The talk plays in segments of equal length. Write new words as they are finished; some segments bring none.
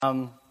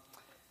Um,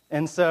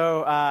 and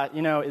so,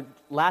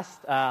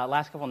 last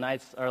couple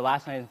nights, or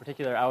last night in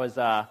particular, I was,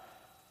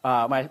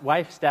 my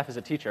wife, Steph, is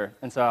a teacher,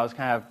 and so I was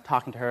kind of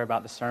talking to her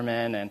about the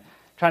sermon and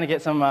trying to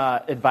get some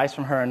advice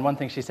from her, and one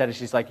thing she said is,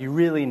 she's like, you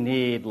really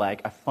need,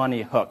 like, a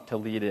funny hook to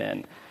lead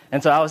in.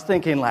 And so I was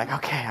thinking, like,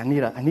 okay, I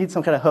need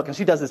some kind of hook, and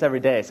she does this every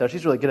day, so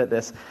she's really good at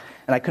this,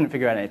 and I couldn't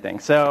figure out anything.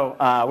 So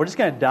we're just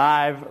going to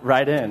dive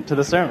right into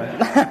the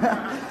sermon.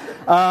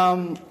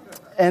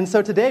 And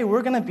so today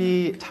we're going to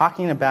be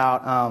talking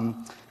about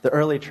the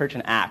early church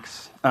in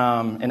Acts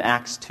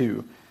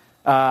 2.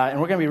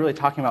 And we're going to be really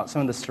talking about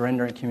some of the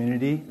surrendering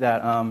community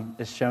that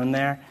is shown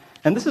there.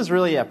 And this is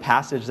really a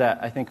passage that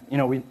I think,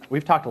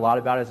 we've talked a lot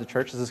about as a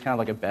church. This is kind of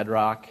like a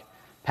bedrock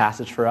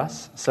passage for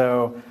us.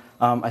 So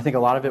I think a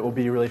lot of it will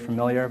be really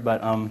familiar.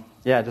 But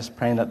just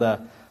praying that the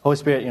Holy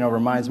Spirit,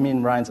 reminds me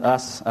and reminds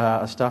us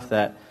of stuff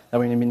that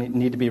we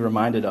need to be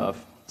reminded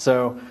of.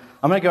 So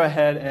I'm going to go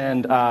ahead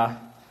and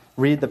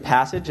read the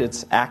passage.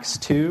 It's Acts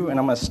 2, and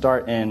I'm going to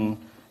start in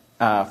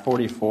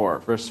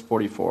verse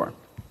 44.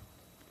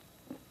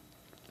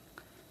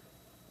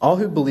 All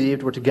who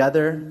believed were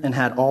together and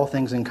had all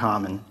things in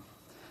common.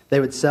 They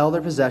would sell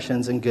their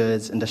possessions and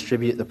goods and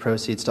distribute the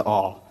proceeds to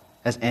all,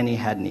 as any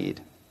had need.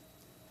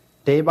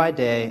 Day by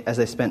day, as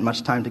they spent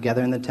much time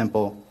together in the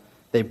temple,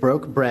 they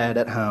broke bread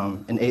at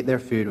home and ate their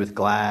food with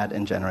glad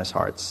and generous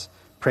hearts,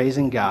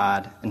 praising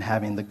God and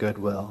having the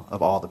goodwill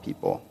of all the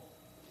people.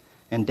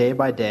 And day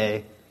by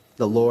day,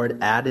 the Lord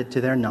added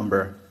to their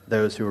number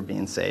those who were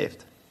being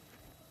saved.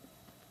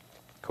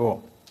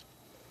 Cool.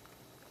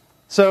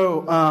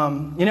 So,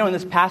 in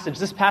this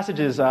passage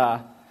is,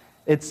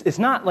 it's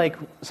not like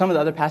some of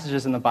the other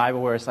passages in the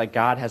Bible where it's like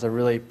God has a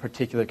really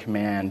particular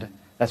command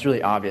that's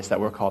really obvious that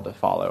we're called to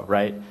follow,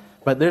 right?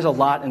 But there's a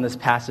lot in this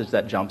passage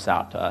that jumps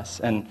out to us.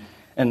 And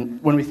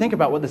when we think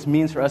about what this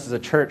means for us as a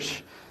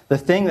church, the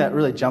thing that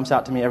really jumps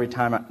out to me every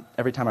time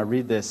I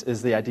read this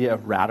is the idea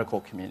of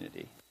radical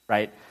community,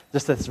 right?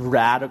 Just this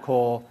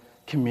radical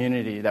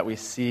community that we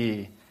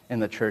see in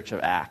the church of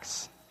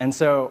Acts. And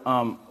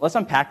so let's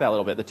unpack that a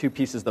little bit, the two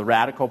pieces, the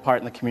radical part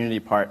and the community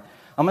part.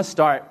 I'm going to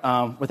start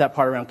with that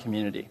part around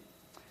community.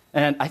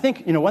 And I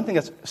think, one thing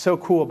that's so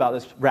cool about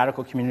this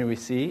radical community we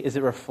see is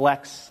it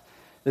reflects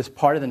this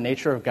part of the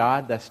nature of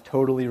God that's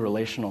totally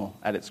relational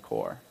at its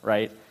core,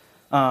 right?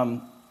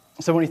 So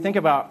when you think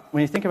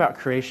about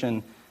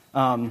creation,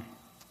 so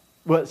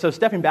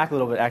stepping back a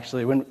little bit,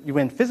 actually,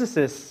 when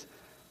physicists,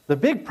 the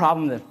big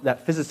problem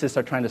that physicists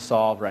are trying to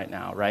solve right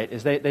now, right,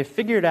 is they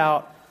figured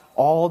out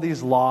all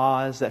these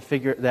laws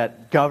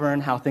that govern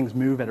how things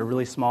move at a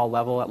really small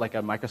level, at like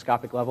a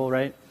microscopic level,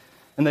 right?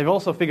 And they've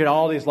also figured out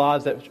all these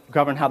laws that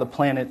govern how the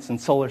planets and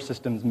solar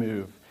systems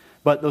move.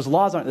 But those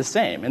laws aren't the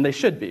same, and they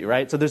should be,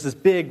 right? So there's this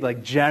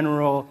big,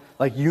 general,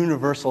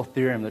 universal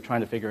theorem they're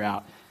trying to figure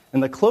out.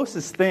 And the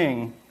closest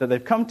thing that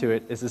they've come to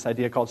it is this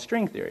idea called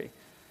string theory.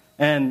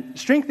 And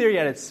string theory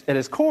at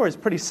its core is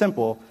pretty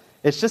simple.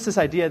 It's just this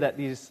idea that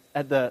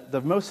at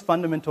the most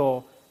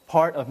fundamental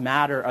part of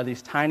matter are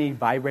these tiny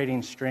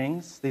vibrating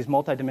strings, these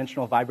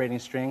multidimensional vibrating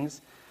strings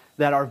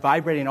that are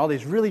vibrating all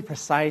these really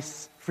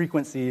precise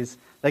frequencies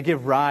that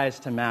give rise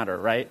to matter,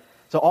 right?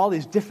 So all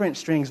these different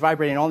strings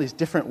vibrating in all these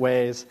different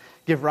ways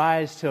give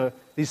rise to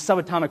these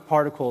subatomic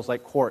particles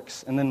like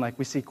quarks. And then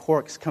we see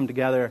quarks come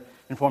together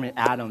and forming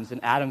atoms,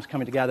 and atoms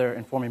coming together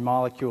and forming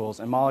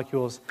molecules, and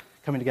molecules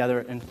coming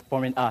together and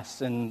forming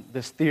us and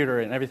this theater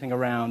and everything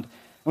around.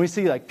 And we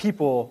see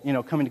people,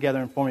 coming together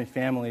and forming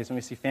families, and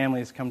we see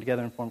families come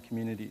together and form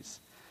communities.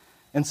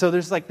 And so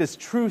there's this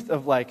truth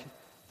of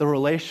the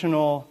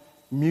relational,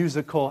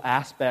 musical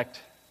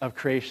aspect of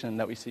creation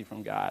that we see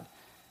from God.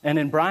 And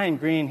in Brian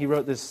Greene, he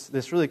wrote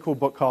this really cool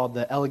book called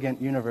The Elegant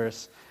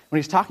Universe. When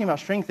he's talking about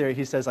string theory,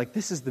 he says,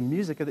 this is the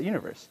music of the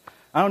universe.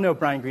 I don't know if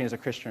Brian Greene is a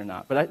Christian or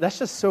not, but that's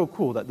just so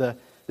cool that the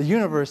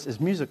universe is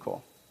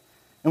musical.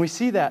 And we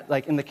see that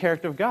in the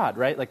character of God,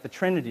 right? The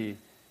Trinity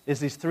is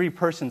these three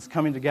persons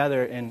coming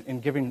together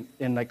and giving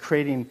and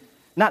creating,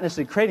 not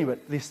necessarily creating,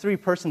 but these three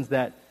persons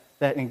that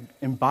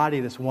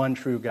embody this one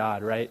true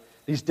God, right?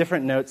 These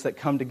different notes that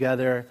come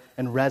together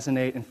and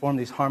resonate and form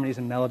these harmonies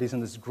and melodies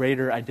and this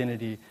greater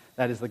identity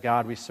that is the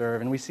God we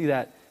serve. And we see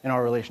that in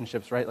our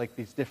relationships, right?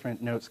 These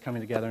different notes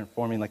coming together and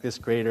forming this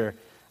greater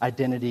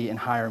identity and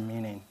higher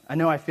meaning. I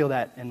know I feel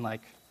that in my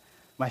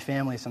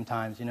family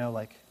sometimes,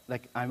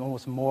 I'm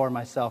almost more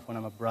myself when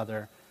I'm a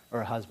brother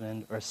or a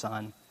husband or a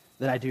son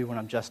than I do when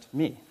I'm just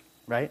me,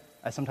 right?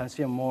 I sometimes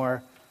feel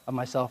more of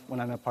myself when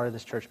I'm a part of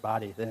this church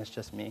body than it's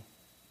just me.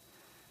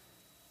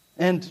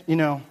 And,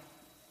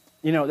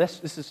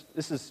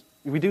 this is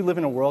we do live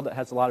in a world that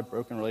has a lot of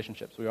broken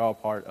relationships. We're all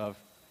part of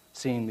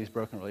seeing these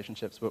broken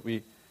relationships, but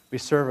we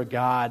serve a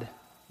God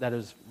that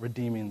is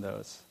redeeming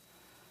those.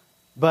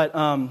 But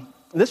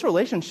this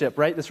relationship,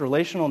 right, this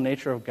relational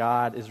nature of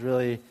God is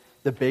really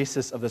the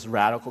basis of this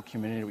radical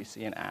community we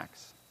see in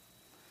Acts.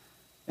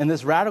 And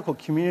this radical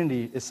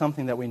community is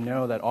something that we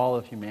know that all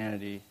of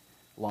humanity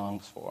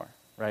longs for,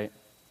 right?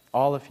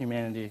 All of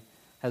humanity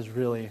has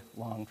really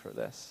longed for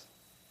this.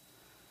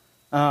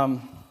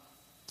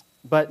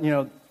 But,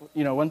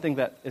 one thing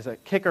that is a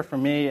kicker for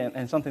me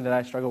and something that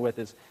I struggle with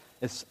is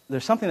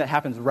there's something that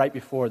happens right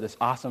before this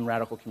awesome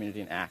radical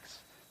community in Acts.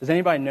 Does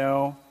anybody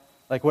know,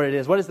 what it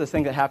is? What is this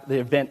thing that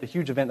happened, the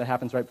huge event that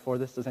happens right before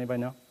this? Does anybody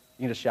know?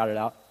 You can just shout it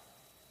out.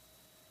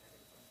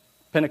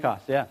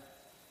 Pentecost, yeah.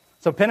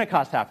 So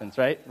Pentecost happens,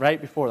 right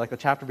before, the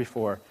chapter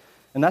before.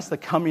 And that's the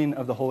coming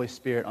of the Holy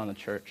Spirit on the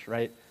church,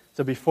 right?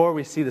 So before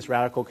we see this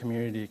radical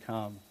community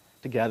come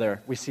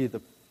together, we see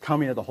the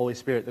coming of the Holy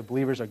Spirit. The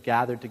believers are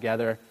gathered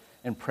together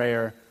in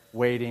prayer,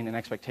 waiting in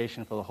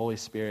expectation for the Holy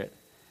Spirit.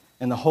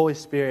 And the Holy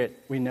Spirit,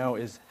 we know,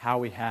 is how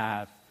we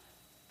have,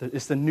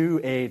 it's the new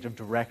age of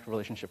direct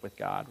relationship with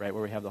God, right,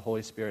 where we have the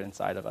Holy Spirit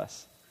inside of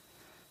us.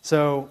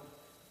 So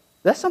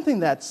that's something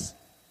that's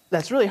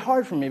really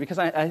hard for me, because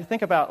I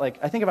think about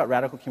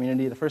radical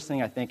community. The first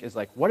thing I think is,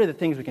 what are the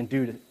things we can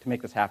do to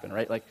make this happen,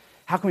 right?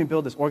 How can we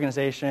build this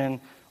organization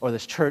or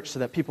this church so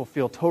that people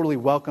feel totally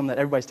welcome, that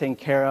everybody's taken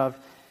care of?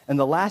 And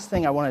the last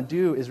thing I want to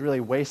do is really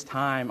waste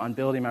time on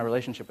building my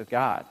relationship with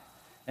God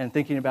and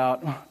thinking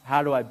about,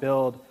 how do I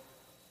build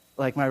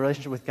my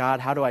relationship with God?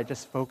 How do I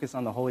just focus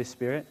on the Holy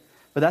Spirit?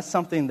 But that's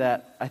something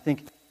that I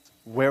think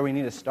where we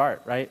need to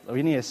start, right?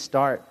 We need to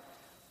start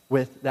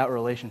with that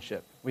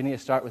relationship. We need to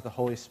start with the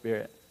Holy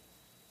Spirit.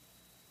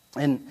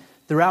 And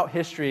throughout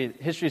history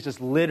is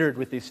just littered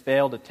with these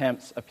failed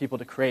attempts of people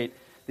to create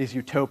these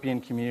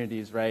utopian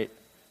communities, right?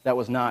 That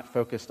was not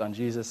focused on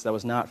Jesus, that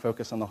was not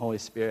focused on the Holy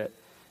Spirit.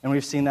 And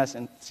we've seen this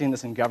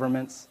in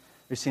governments,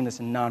 we've seen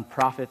this in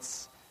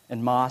nonprofits,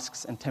 in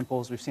mosques and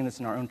temples, we've seen this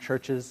in our own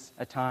churches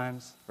at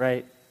times,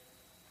 right?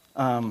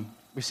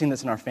 We've seen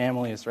this in our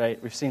families, right?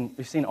 We've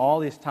seen all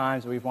these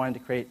times where we've wanted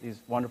to create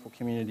these wonderful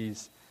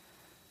communities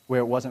where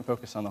it wasn't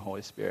focused on the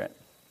Holy Spirit.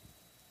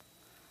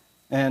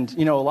 And,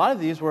 a lot of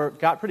these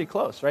got pretty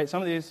close, right?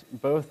 Some of these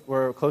both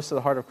were close to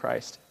the heart of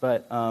Christ,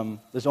 but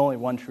there's only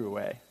one true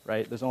way,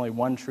 right? There's only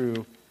one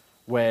true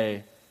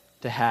way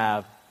to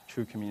have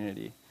true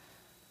community.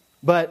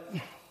 But,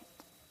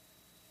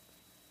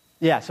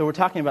 yeah, so we're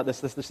talking about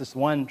this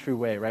one true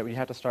way, right? We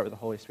have to start with the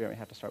Holy Spirit. We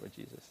have to start with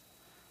Jesus.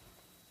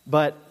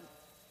 But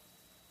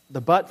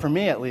for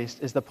me, at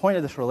least, is the point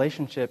of this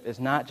relationship is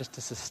not just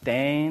to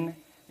sustain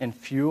and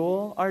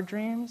fuel our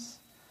dreams,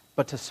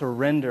 but to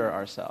surrender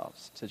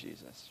ourselves to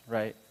Jesus,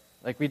 right?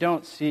 We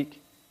don't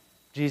seek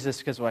Jesus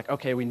because we're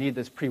okay, we need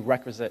this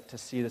prerequisite to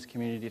see this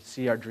community, to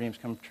see our dreams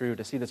come true,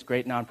 to see this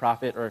great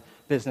nonprofit or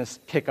business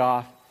kick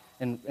off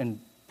and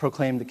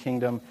proclaim the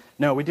kingdom.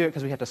 No, we do it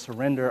because we have to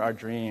surrender our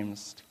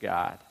dreams to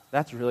God.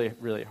 That's really,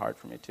 really hard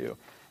for me too.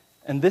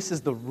 And this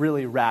is the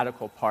really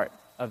radical part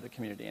of the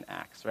community in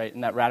Acts, right?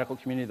 In that radical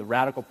community, the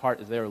radical part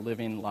is they are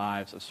living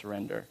lives of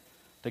surrender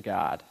to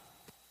God.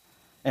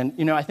 And,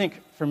 I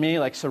think for me,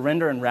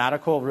 surrender and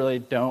radical really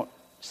don't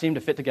seem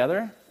to fit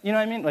together. You know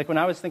what I mean? When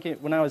I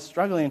was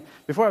struggling,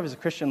 before I was a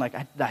Christian,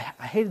 I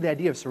hated the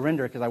idea of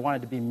surrender because I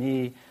wanted to be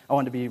me. I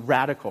wanted to be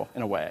radical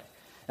in a way.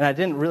 And I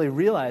didn't really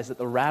realize that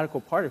the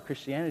radical part of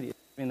Christianity is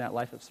living that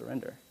life of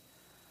surrender.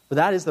 But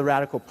that is the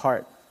radical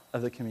part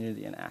of the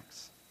community in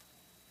Acts.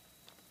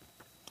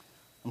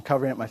 I'm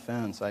covering up my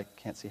phone so I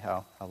can't see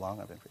how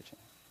long I've been preaching.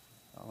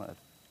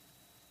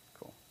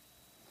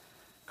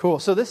 Cool.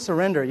 So this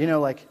surrender,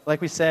 like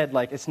we said,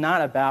 it's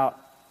not about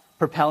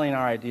propelling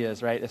our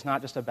ideas, right? It's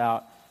not just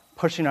about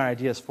pushing our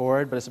ideas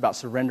forward, but it's about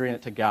surrendering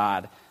it to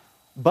God.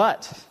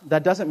 But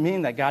that doesn't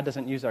mean that God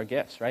doesn't use our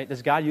gifts, right?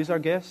 Does God use our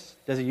gifts?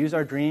 Does he use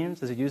our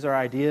dreams? Does he use our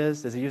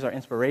ideas? Does he use our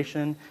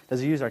inspiration?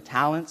 Does he use our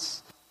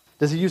talents?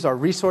 Does he use our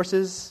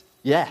resources?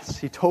 Yes,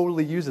 he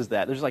totally uses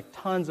that. There's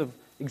tons of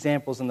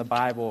examples in the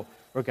Bible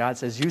where God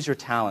says, use your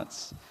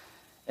talents.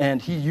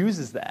 And he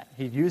uses that.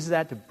 He uses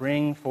that to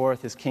bring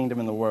forth his kingdom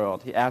in the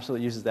world. He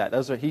absolutely uses that.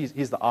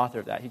 He's the author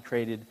of that. He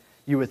created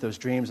you with those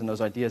dreams and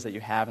those ideas that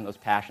you have and those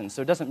passions.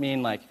 So it doesn't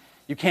mean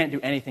you can't do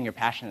anything you're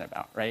passionate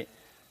about, right?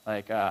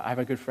 I have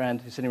a good friend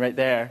who's sitting right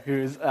there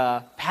who's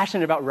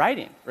passionate about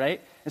writing,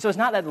 right? And so it's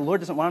not that the Lord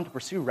doesn't want him to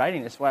pursue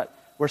writing. It's what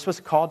we're supposed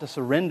to call to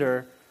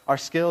surrender our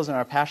skills and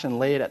our passion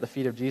laid at the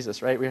feet of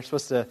Jesus, right? We're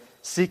supposed to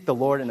seek the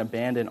Lord and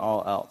abandon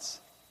all else.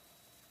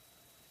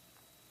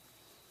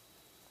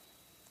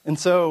 And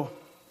so,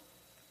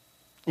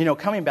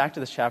 coming back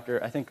to this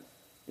chapter, I think,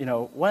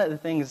 one of the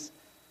things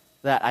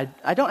that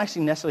I don't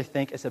actually necessarily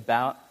think it's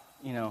about,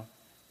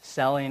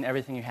 selling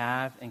everything you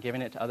have and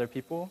giving it to other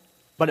people,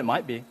 but it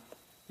might be.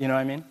 You know what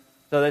I mean?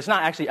 So it's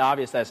not actually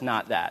obvious that it's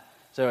not that.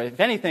 So if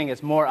anything,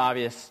 it's more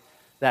obvious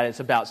that it's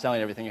about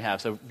selling everything you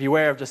have. So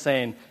beware of just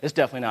saying, it's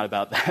definitely not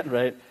about that,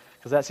 right?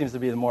 Because that seems to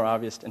be the more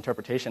obvious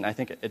interpretation. I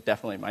think it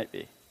definitely might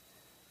be.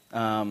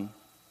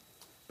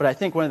 But I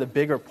think one of the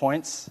bigger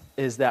points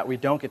is that we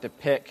don't get to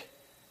pick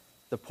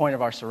the point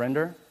of our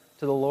surrender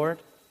to the Lord.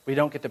 We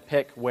don't get to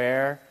pick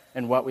where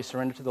and what we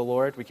surrender to the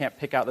Lord. We can't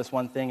pick out this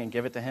one thing and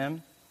give it to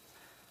him.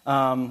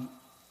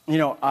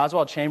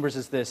 Oswald Chambers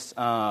is this...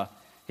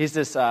 He's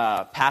this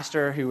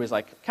pastor who was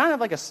kind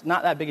of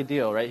not that big a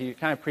deal, right? He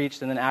kind of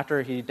preached, and then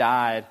after he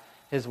died,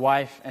 his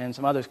wife and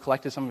some others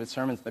collected some of his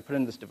sermons. They put it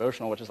in this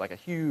devotional, which is a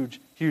huge,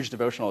 huge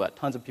devotional that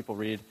tons of people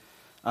read.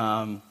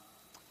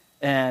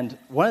 And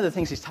one of the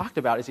things he talks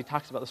about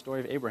the story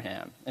of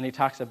Abraham. And he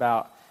talks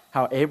about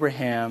how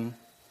Abraham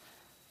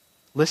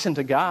listened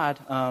to God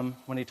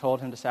when he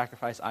told him to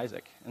sacrifice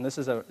Isaac. And this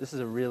is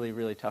a really,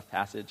 really tough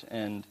passage.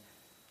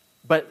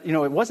 But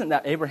it wasn't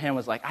that Abraham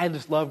was like, I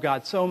just love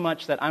God so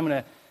much that I'm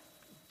going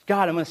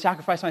to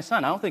sacrifice my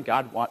son. I don't think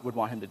God would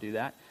want him to do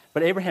that.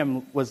 But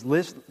Abraham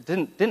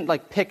didn't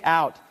like pick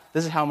out,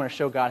 this is how I'm going to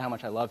show God how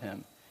much I love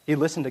him. He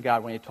listened to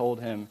God when he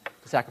told him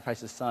to sacrifice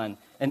his son.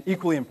 And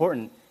equally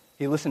important,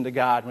 he listened to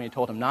God when he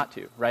told him not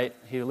to, right?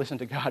 He listened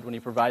to God when he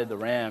provided the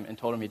ram and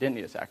told him he didn't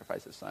need to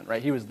sacrifice his son,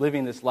 right? He was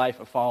living this life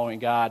of following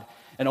God.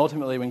 And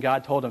ultimately, when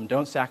God told him,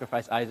 don't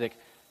sacrifice Isaac,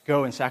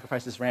 go and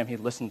sacrifice this ram, he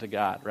listened to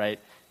God, right?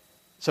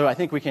 So I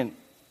think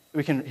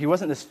he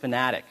wasn't this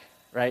fanatic,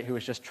 right, who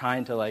was just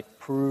trying to like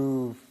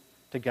prove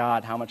to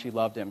God how much he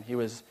loved him. He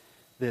was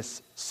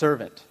this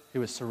servant who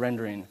was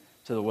surrendering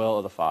to the will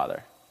of the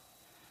Father.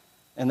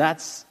 And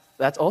that's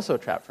also a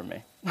trap for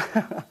me,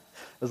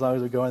 as long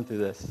as we're going through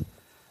this.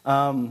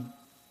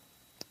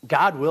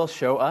 God will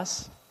show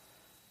us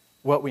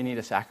what we need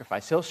to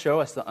sacrifice. He'll show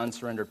us the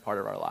unsurrendered part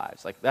of our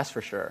lives. Like, that's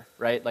for sure,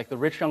 right? Like the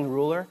rich young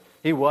ruler,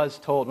 he was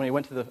told, when he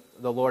went to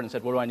the Lord and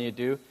said, what do I need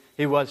to do?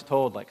 He was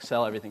told, like,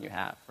 sell everything you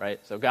have, right?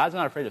 So God's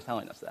not afraid of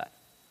telling us that.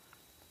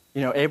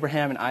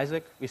 Abraham and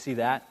Isaac, we see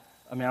that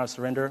amount of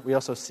surrender. We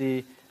also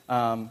see,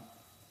 I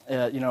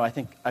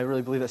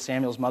really believe that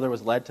Samuel's mother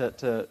was led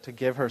to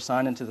give her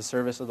son into the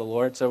service of the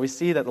Lord. So we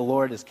see that the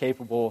Lord is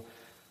capable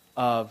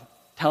of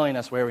telling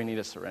us where we need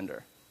to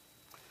surrender.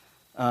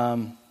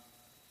 And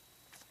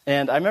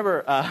I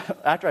remember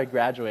after I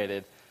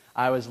graduated,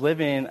 I was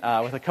living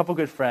with a couple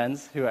good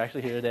friends who are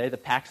actually here today, the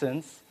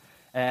Paxsons.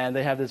 And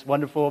they have this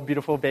wonderful,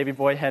 beautiful baby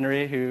boy,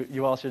 Henry, who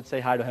you all should say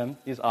hi to him.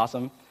 He's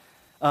awesome.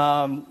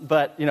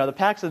 But the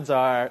Paxsons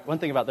are, one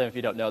thing about them if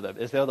you don't know them,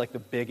 is they're like the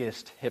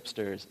biggest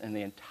hipsters in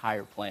the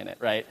entire planet,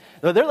 right?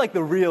 They're like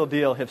the real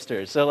deal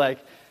hipsters. So like,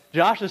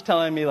 Josh was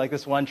telling me like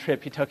this one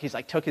trip he took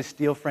his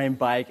steel frame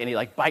bike and he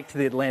like biked to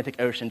the Atlantic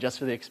Ocean just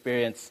for the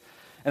experience.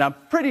 And I'm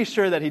pretty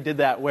sure that he did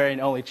that wearing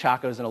only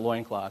chacos and a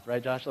loincloth,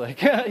 right, Josh? Like,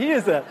 he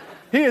is a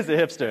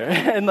hipster.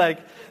 And like,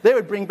 they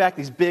would bring back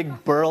these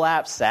big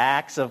burlap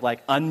sacks of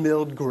like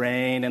unmilled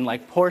grain and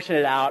like portion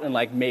it out in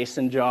like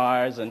mason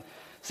jars. And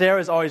Sarah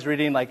was always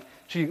reading, like,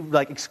 she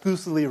like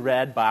exclusively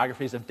read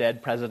biographies of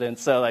dead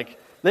presidents. So like,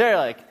 they're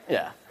like,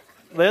 yeah,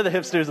 they're the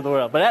hipsters of the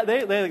world. But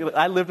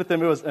I lived with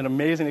them. It was an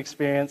amazing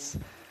experience.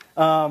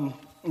 But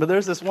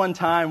there's this one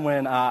time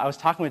when I was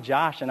talking with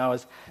Josh, and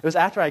it was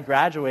after I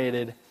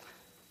graduated.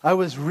 I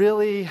was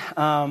really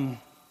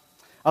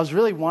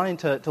wanting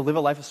to live a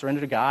life of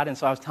surrender to God, and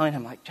so I was telling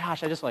him, like,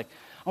 Josh, I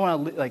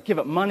want to like give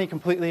up money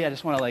completely. I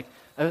just want to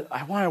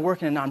I want to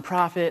work in a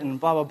nonprofit and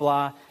blah blah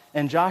blah.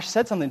 And Josh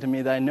said something to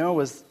me that I know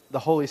was the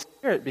Holy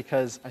Spirit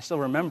because I still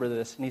remember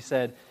this. And he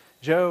said,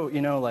 Joe,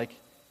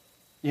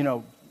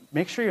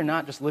 make sure you're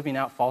not just living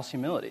out false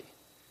humility.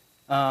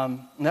 And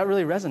that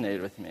really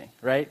resonated with me,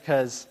 right?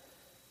 Because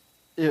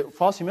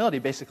false humility,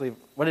 basically,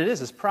 what it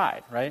is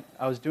pride, right?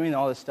 I was doing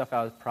all this stuff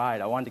out of pride.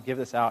 I wanted to give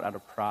this out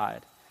of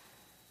pride.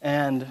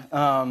 And,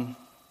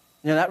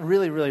 that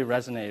really, really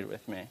resonated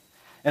with me.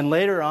 And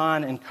later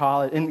on in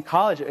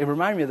college, it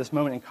reminded me of this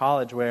moment in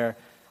college where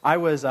I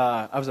was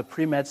a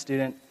pre-med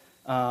student.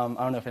 I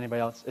don't know if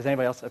is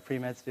anybody else a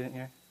pre-med student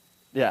here?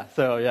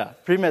 Yeah,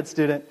 pre-med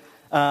student.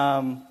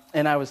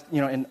 And I was,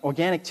 in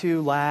Organic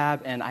 2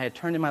 lab, and I had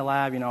turned in my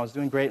lab, I was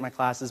doing great in my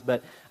classes,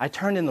 but I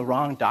turned in the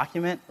wrong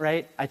document,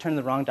 right? I turned in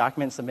the wrong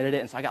document and submitted it,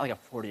 and so I got like a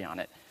 40 on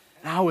it.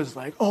 And I was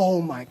like,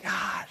 oh my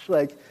gosh,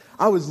 like,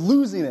 I was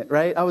losing it,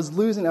 right? I was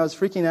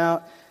freaking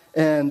out.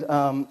 And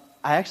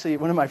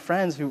one of my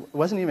friends who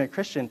wasn't even a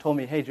Christian told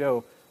me, hey,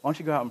 Joe, why don't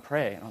you go out and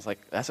pray? And I was like,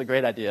 that's a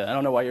great idea. I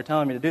don't know why you're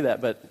telling me to do that,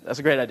 but that's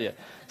a great idea.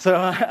 So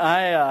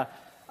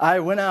I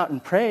went out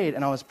and prayed,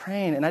 and I was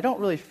praying, and I don't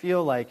really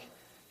feel like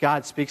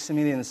God speaks to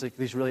me in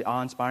these really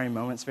awe-inspiring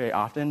moments very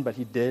often, but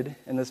he did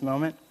in this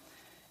moment.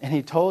 And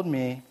he told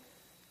me,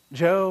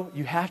 Joe,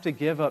 you have to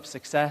give up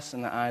success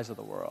in the eyes of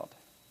the world.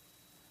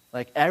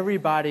 Like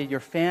everybody, your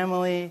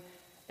family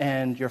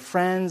and your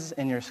friends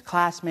and your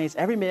classmates,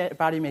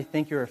 everybody may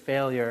think you're a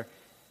failure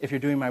if you're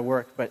doing my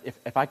work, but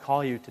if I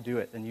call you to do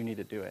it, then you need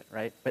to do it,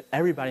 right? But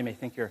everybody may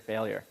think you're a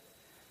failure.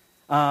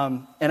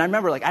 And I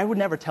remember, like, I would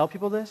never tell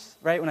people this,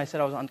 right, when I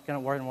said I was wanted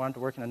to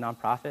work in a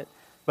nonprofit.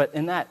 But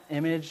in that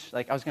image,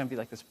 like, I was going to be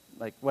like this,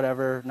 like,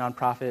 whatever,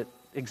 nonprofit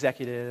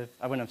executive.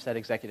 I wouldn't have said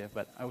executive,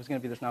 but I was going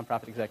to be this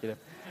nonprofit executive.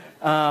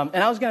 And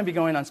I was going to be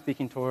going on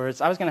speaking tours.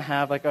 I was going to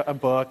have, like, a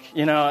book,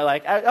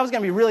 like, I was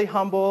going to be really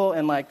humble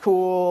and, like,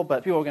 cool,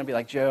 but people were going to be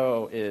like,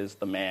 Joe is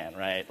the man,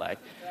 right? Like,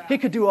 he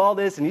could do all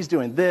this, and he's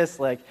doing this.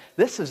 Like,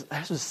 this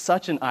was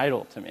such an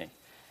idol to me.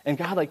 And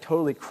God, like,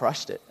 totally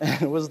crushed it.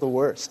 And it was the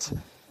worst.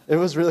 It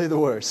was really the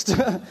worst.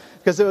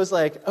 Because it was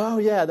like, oh,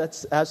 yeah,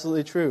 that's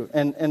absolutely true.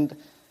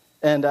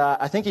 And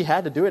I think he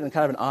had to do it in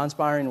kind of an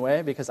awe-inspiring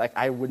way because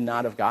I would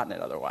not have gotten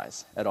it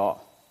otherwise at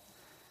all.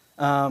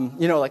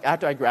 Like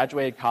after I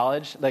graduated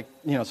college,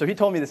 so he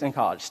told me this in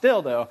college.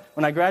 Still, though,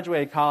 when I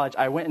graduated college,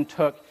 I went and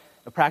took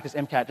practice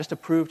MCAT just to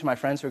prove to my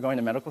friends who are going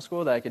to medical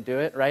school that I could do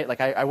it, right?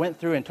 Like I went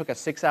through and took a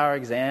 6-hour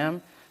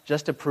exam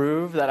just to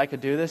prove that I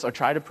could do this, or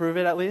try to prove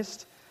it at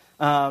least.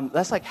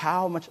 That's like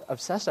how much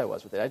obsessed I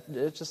was with it.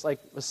 It just like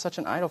was such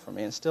an idol for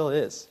me, and still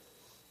is.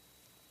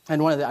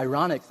 And one of the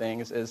ironic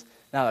things is,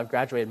 now that I've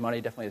graduated, money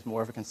definitely is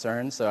more of a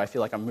concern, so I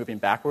feel like I'm moving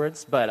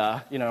backwards. But,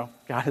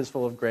 God is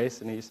full of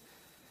grace, and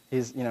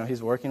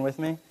he's working with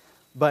me.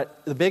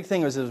 But the big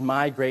thing was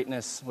my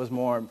greatness was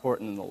more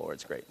important than the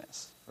Lord's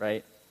greatness,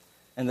 right?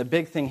 And the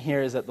big thing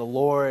here is that the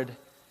Lord,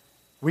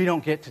 we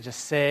don't get to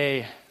just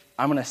say,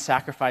 I'm going to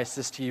sacrifice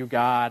this to you,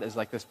 God, as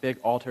like this big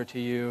altar to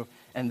you,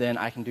 and then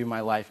I can do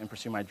my life and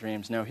pursue my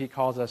dreams. No, he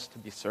calls us to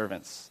be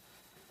servants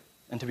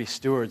and to be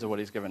stewards of what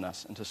he's given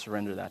us and to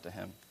surrender that to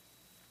him.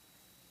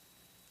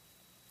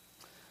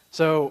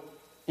 So,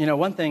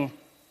 one thing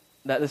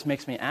that this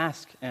makes me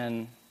ask,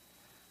 and,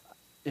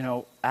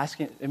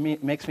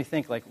 it makes me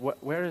think, like,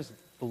 where is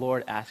the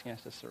Lord asking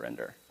us to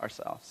surrender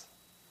ourselves?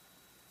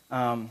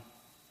 And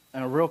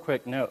a real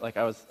quick note, like,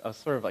 I was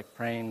sort of, like,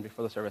 praying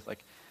before the service,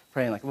 like,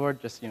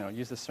 Lord, just,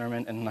 use this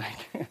sermon, and,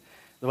 like,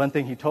 the one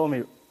thing he told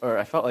me, or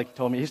I felt like he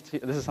told me,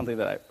 this is something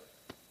that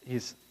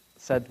he's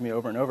said to me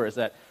over and over, is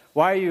that,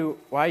 why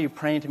are you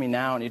praying to me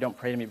now and you don't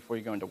pray to me before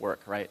you go into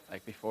work, right?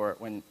 Like,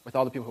 with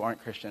all the people who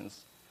aren't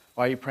Christians.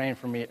 Why are you praying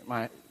for me,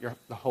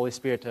 the Holy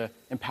Spirit to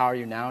empower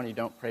you now, and you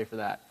don't pray for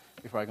that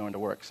before I go into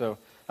work? So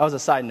that was a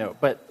side note.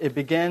 But it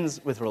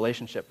begins with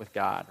relationship with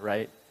God,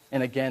 right?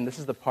 And again, this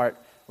is the part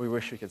we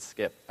wish we could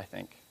skip, I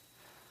think.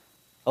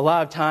 A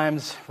lot of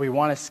times we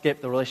want to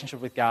skip the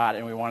relationship with God,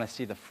 and we want to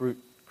see the fruit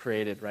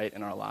created, right,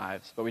 in our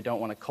lives. But we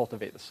don't want to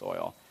cultivate the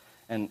soil.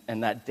 And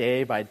that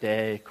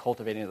day-by-day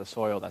cultivating of the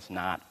soil, that's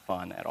not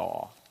fun at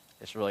all.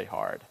 It's really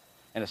hard.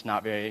 And it's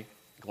not very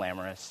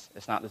glamorous.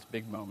 It's not this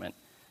big moment.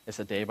 It's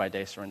a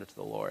day-by-day surrender to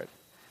the Lord.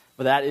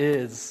 But that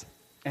is,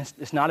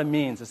 it's not a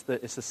means,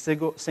 it's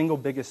the single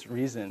biggest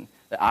reason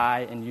that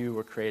I and you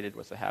were created,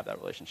 was to have that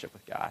relationship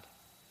with God.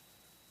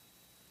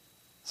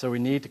 So we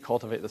need to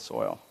cultivate the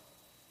soil.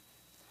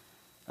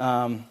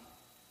 So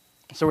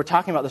we're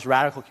talking about this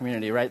radical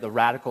community, right? The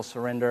radical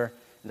surrender,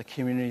 the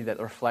community that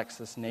reflects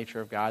this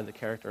nature of God, the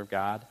character of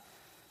God.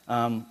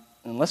 And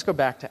let's go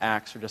back to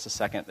Acts for just a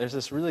second. There's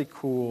this really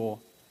cool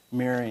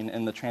mirroring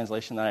in the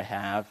translation that I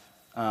have.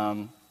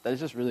 That is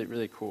just really,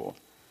 really cool.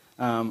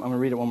 I'm going to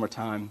read it one more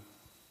time.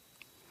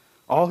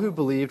 All who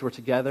believed were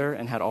together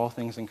and had all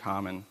things in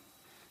common.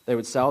 They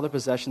would sell their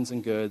possessions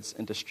and goods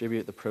and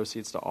distribute the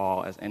proceeds to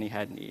all as any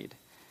had need.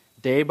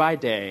 Day by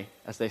day,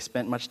 as they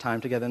spent much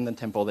time together in the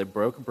temple, they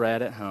broke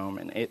bread at home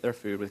and ate their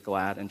food with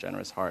glad and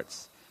generous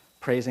hearts,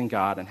 praising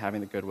God and having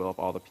the goodwill of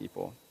all the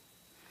people.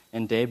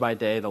 And day by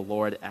day, the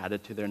Lord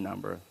added to their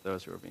number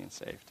those who were being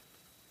saved.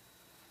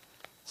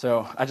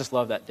 So I just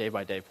love that day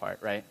by day part,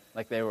 right?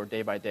 Like they were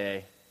day by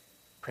day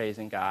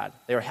praising God.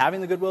 They were having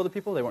the goodwill of the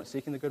people. They weren't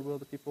seeking the goodwill of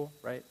the people,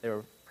 right? They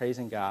were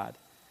praising God.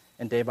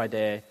 And day by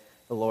day,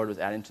 the Lord was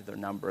adding to their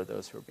number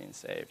those who were being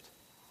saved.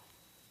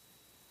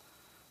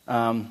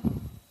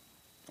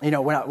 When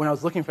I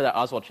was looking for that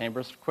Oswald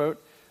Chambers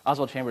quote,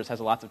 Oswald Chambers has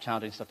lots of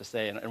challenging stuff to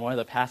say, and one of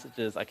the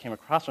passages I came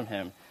across from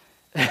him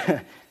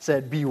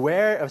said,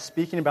 "Beware of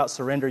speaking about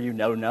surrender you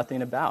know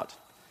nothing about."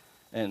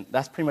 And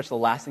that's pretty much the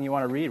last thing you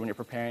want to read when you're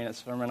preparing a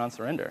sermon on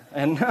surrender.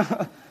 And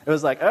it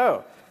was like,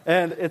 oh.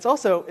 And it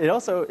also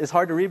is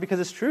hard to read because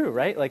it's true,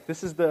 right? Like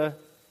this is the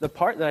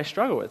part that I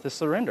struggle with, is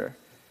surrender.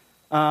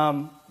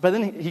 But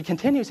then he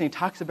continues and he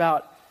talks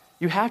about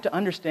you have to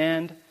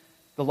understand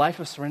the life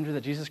of surrender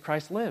that Jesus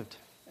Christ lived.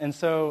 And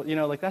so,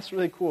 that's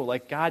really cool.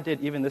 Like God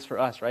did even this for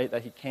us, right?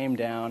 That he came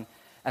down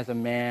as a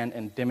man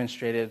and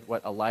demonstrated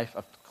what a life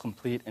of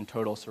complete and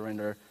total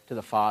surrender to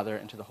the Father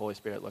and to the Holy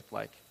Spirit looked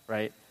like,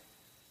 right?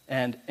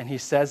 And he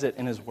says it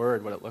in his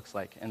word, what it looks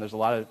like. And there's a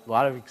lot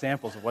of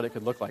examples of what it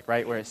could look like,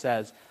 right? Where it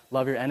says,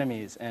 love your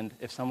enemies. And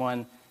if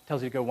someone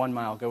tells you to go 1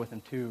 mile, go with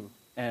them 2.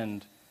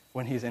 And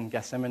when he's in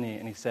Gethsemane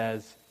and he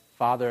says,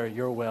 Father,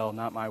 your will,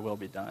 not my will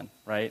be done,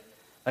 right?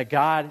 Like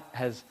God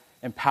has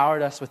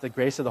empowered us with the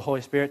grace of the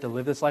Holy Spirit to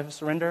live this life of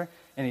surrender.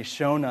 And he's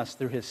shown us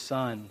through his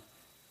Son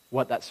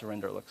what that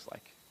surrender looks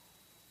like.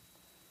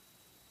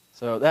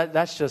 So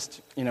that's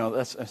just,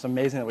 it's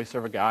amazing that we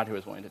serve a God who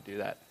is willing to do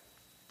that.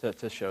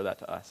 To show that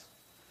to us.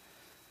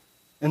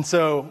 And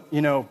so,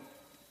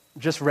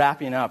 just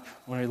wrapping up,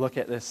 when we look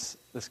at this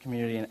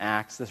community in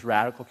Acts, this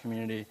radical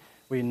community,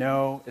 we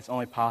know it's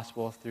only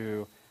possible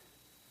through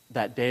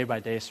that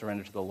day-by-day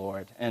surrender to the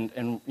Lord. And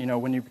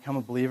when you become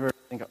a believer,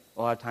 I think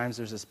a lot of times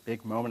there's this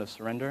big moment of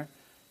surrender,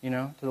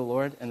 to the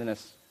Lord, and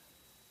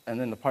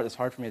then the part that's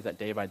hard for me is that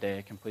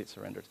day-by-day complete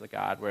surrender to the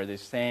God, where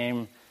these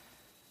same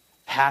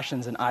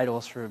passions and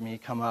idols for me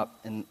come up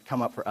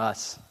for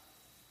us.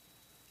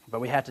 But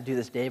we have to do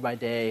this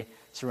day-by-day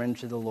surrender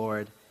to the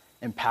Lord,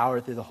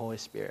 empowered through the Holy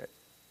Spirit.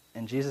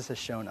 And Jesus has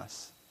shown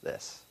us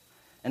this.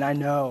 And I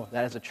know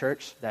that as a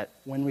church, that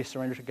when we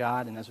surrender to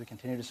God, and as we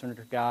continue to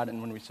surrender to God,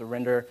 and when we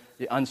surrender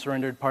the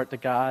unsurrendered part to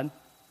God,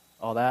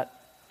 all that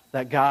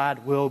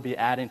God will be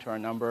adding to our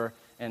number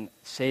and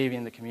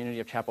saving the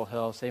community of Chapel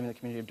Hill, saving the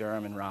community of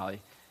Durham and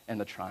Raleigh. and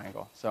the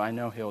triangle. So I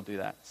know he'll do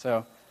that.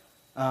 So,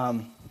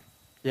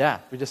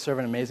 we just serve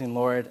an amazing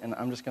Lord, and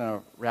I'm just going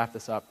to wrap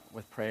this up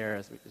with prayer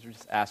as we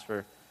just ask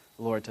for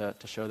the Lord to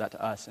show that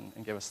to us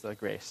and give us the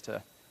grace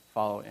to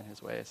follow in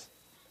his ways.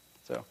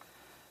 So,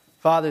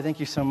 Father, thank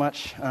you so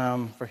much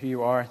for who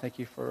you are. Thank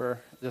you for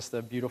just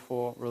the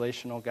beautiful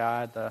relational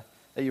God, that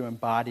you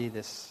embody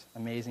this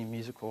amazing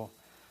musical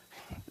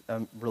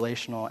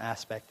relational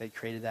aspect that you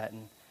created that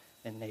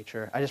in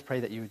nature. I just pray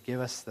that you would give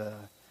us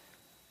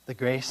the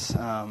grace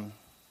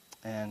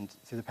and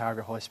through the power of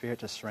your Holy Spirit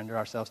to surrender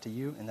ourselves to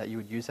you, and that you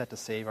would use that to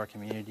save our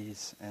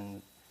communities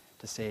and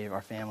to save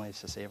our families,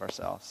 to save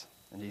ourselves.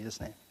 In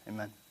Jesus' name,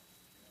 amen.